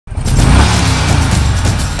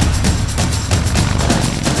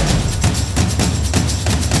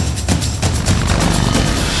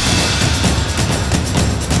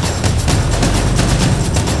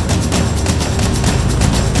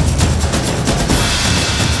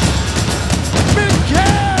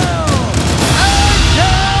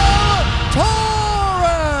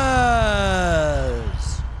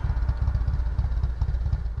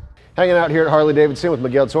Hanging out here at Harley Davidson with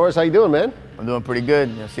Miguel Torres. How you doing, man? I'm doing pretty good.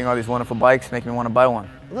 You know, seeing all these wonderful bikes make me want to buy one.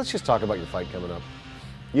 Let's just talk about your fight coming up.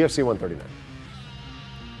 UFC 139.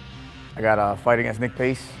 I got a fight against Nick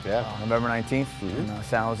Pace, November 19th in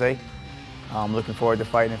San Jose. I'm looking forward to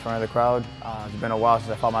fighting in front of the crowd. It's been a while since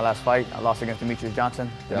I fought my last fight. I lost against Demetrius Johnson,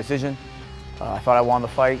 the decision. I thought I won the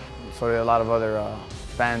fight. So did a lot of other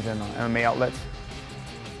fans and MMA outlets.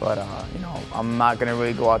 But you know, I'm not going to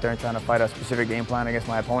really go out there and try to fight a specific game plan against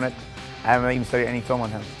my opponent. I haven't even studied any film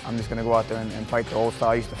on him. I'm just going to go out there and fight the old style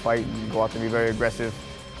I used to fight and go out there and be very aggressive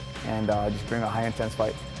and just bring a high intense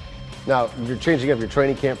fight. Now, you're changing up your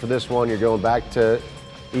training camp for this one. You're going back to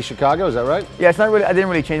East Chicago, is that right? Yeah, it's not really, I didn't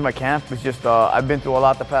really change my camp. It's just I've been through a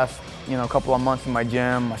lot the past, couple of months in my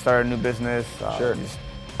gym. I started a new business. Just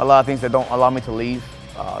a lot of things that don't allow me to leave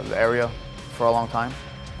the area for a long time.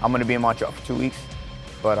 I'm going to be in Montreal for 2 weeks,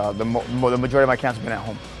 but the majority of my camps have been at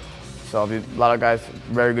home. So a lot of guys,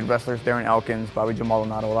 very good wrestlers, Darren Elkins, Bobby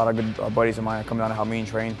Maldonado, a lot of good buddies of mine are coming down to help me and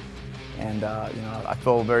train. And I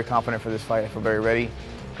feel very confident for this fight. I feel very ready.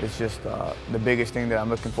 It's just the biggest thing that I'm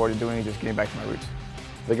looking forward to doing is just getting back to my roots.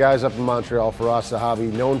 The guys up in Montreal, Farra,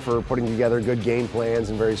 Sahabi, known for putting together good game plans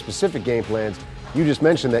and very specific game plans. You just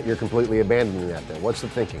mentioned that you're completely abandoning that then. What's the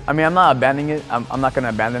thinking? I mean, I'm not abandoning it. I'm not going to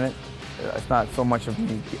abandon it. It's not so much of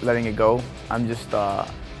me letting it go. I'm just,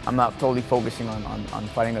 I'm not totally focusing on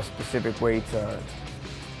fighting a specific way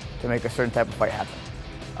to make a certain type of fight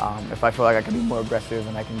happen. If I feel like I can be more aggressive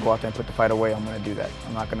and I can go out there and put the fight away, I'm going to do that.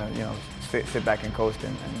 I'm not going to, sit back and coast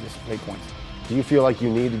and just play points. Do you feel like you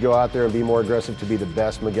need to go out there and be more aggressive to be the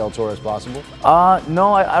best Miguel Torres possible?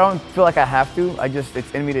 No, I don't feel like I have to.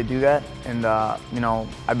 It's in me to do that. And,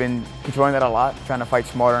 I've been controlling that a lot, trying to fight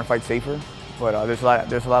smarter and fight safer. But there's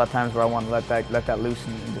a lot of times where I want to let that loose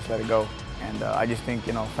and just let it go. And I just think,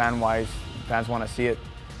 fan-wise, fans want to see it.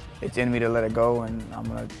 It's in me to let it go, and I'm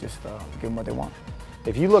going to just give them what they want.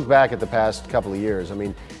 If you look back at the past couple of years, I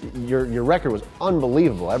mean, your record was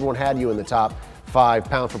unbelievable. Everyone had you in the top 5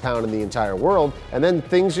 pound for pound in the entire world, and then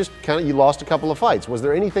things just you lost a couple of fights. Was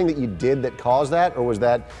there anything that you did that caused that, or was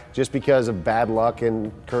that just because of bad luck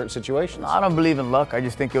in current situations? I don't believe in luck. I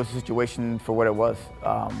just think it was a situation for what it was.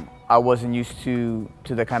 I wasn't used to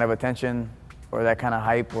the kind of attention or that kind of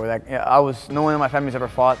hype or that. No one in my family's ever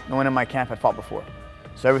fought. No one in my camp had fought before,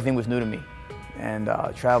 so everything was new to me. And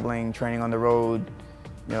traveling, training on the road,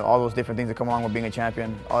 all those different things that come along with being a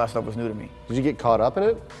champion, all that stuff was new to me. Did you get caught up in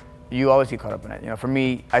it? You always get caught up in it. For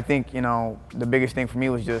me, I think, the biggest thing for me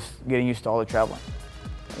was just getting used to all the traveling.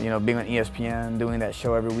 Being on ESPN, doing that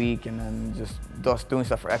show every week, and then just doing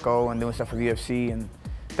stuff for Echo and doing stuff for the UFC. And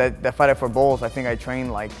that fight for Bowls, I think I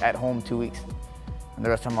trained like at home 2 weeks. And the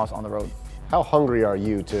rest of the time I was on the road. How hungry are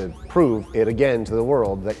you to prove it again to the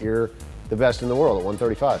world that you're the best in the world at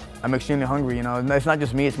 135? I'm extremely hungry. It's not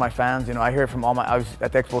just me, it's my fans. I hear it from I was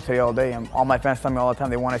at the Expo today all day, and all my fans tell me all the time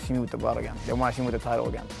they want to see me with the belt again. They want to see me with the title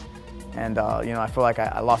again. And I feel like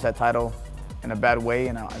I lost that title in a bad way,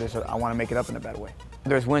 and I want to make it up in a bad way.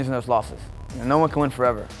 There's wins and there's losses. No one can win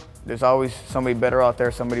forever. There's always somebody better out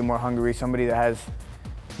there, somebody more hungry, somebody that has,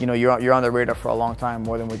 you're on the radar for a long time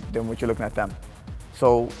more than what you're looking at them.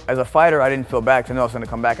 So as a fighter, I didn't feel bad because I knew I was going to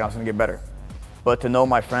come back and I was going to get better. But to know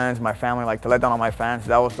my friends, my family, to let down on my fans,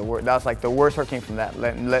 that was the worst. That was like the worst hurt came from that,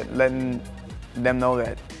 letting them know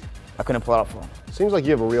that I couldn't pull it out for them. Seems like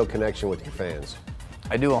you have a real connection with your fans.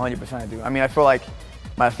 I do, 100% I do. I mean, I feel like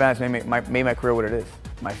my fans made my career what it is,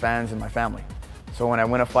 my fans and my family. So when I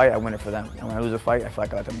win a fight, I win it for them. And when I lose a fight, I feel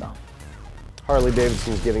like I let them down. Harley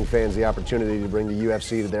Davidson is giving fans the opportunity to bring the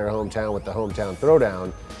UFC to their hometown with the Hometown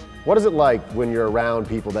Throwdown. What is it like when you're around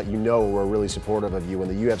people that are really supportive of you when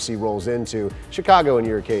the UFC rolls into Chicago in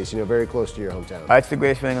your case, very close to your hometown? It's the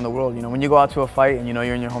greatest feeling in the world. When you go out to a fight and you're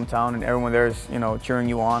in your hometown and everyone there is, cheering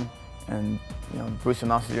you on, and Bruce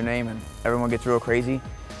announces your name and everyone gets real crazy,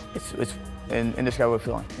 it's an indescribable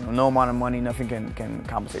feeling. No amount of money, nothing can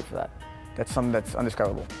compensate for that. That's something that's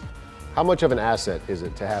indescribable. How much of an asset is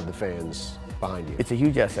it to have the fans behind you? It's a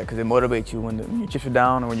huge asset because it motivates you when your chips are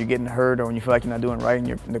down or when you're getting hurt or when you feel like you're not doing right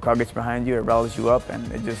and the crowd gets behind you, it rallies you up and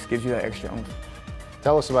it just gives you that extra oomph.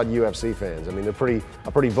 Tell us about UFC fans. I mean, they're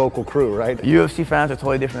a pretty vocal crew, right? UFC fans are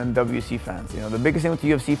totally different than WC fans. The biggest thing with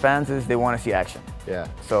the UFC fans is they want to see action. Yeah.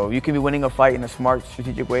 So you can be winning a fight in a smart,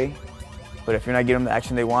 strategic way, but if you're not giving them the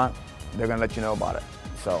action they want, they're going to let you know about it.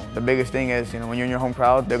 So the biggest thing is, when you're in your home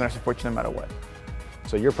crowd, they're going to support you no matter what.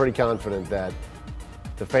 So you're pretty confident that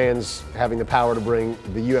the fans having the power to bring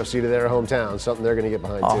the UFC to their hometown, something they're going to get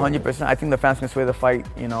behind too. 100%. I think the fans can sway the fight,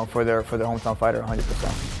 for their hometown fighter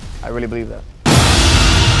 100%. I really believe that.